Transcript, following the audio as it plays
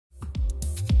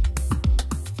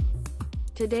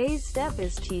Today's step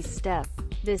is T-step.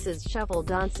 This is shuffle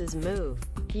dance's move.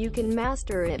 You can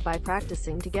master it by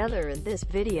practicing together in this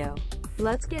video.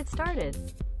 Let's get started.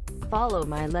 Follow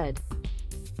my lead.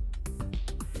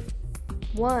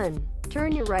 1.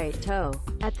 Turn your right toe.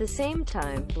 At the same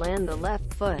time, land the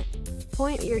left foot.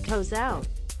 Point your toes out.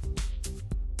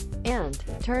 And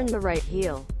turn the right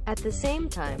heel. At the same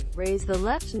time, raise the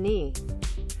left knee.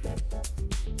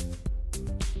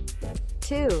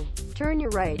 2. Turn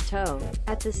your right toe.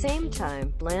 At the same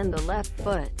time, land the left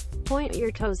foot. Point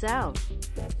your toes out.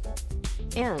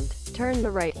 And turn the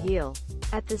right heel.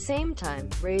 At the same time,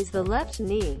 raise the left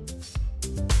knee.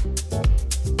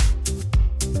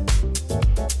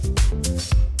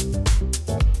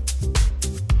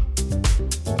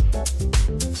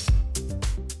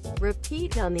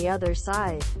 Repeat on the other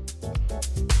side.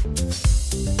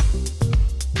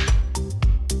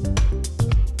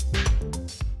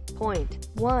 Point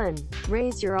 1.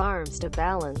 Raise your arms to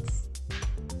balance.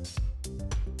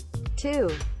 2.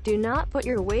 Do not put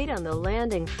your weight on the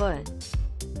landing foot.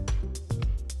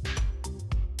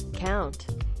 Count.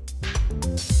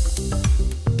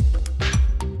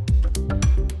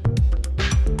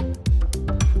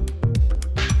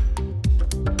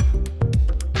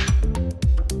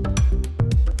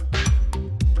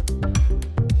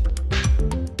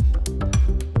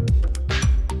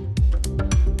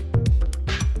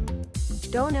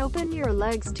 Don't open your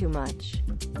legs too much.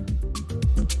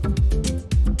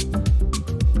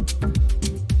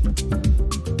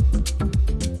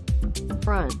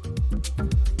 Front.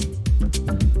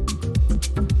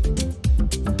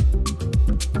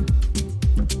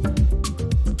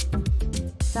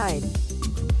 Side.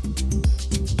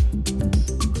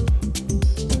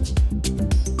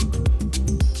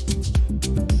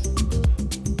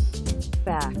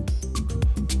 Back.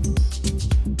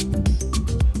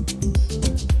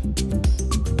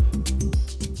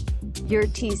 Your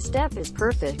T-step is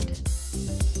perfect.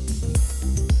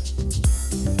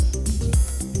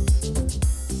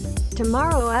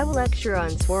 Tomorrow I will lecture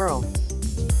on Swirl.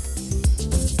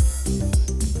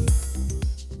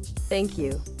 Thank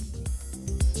you.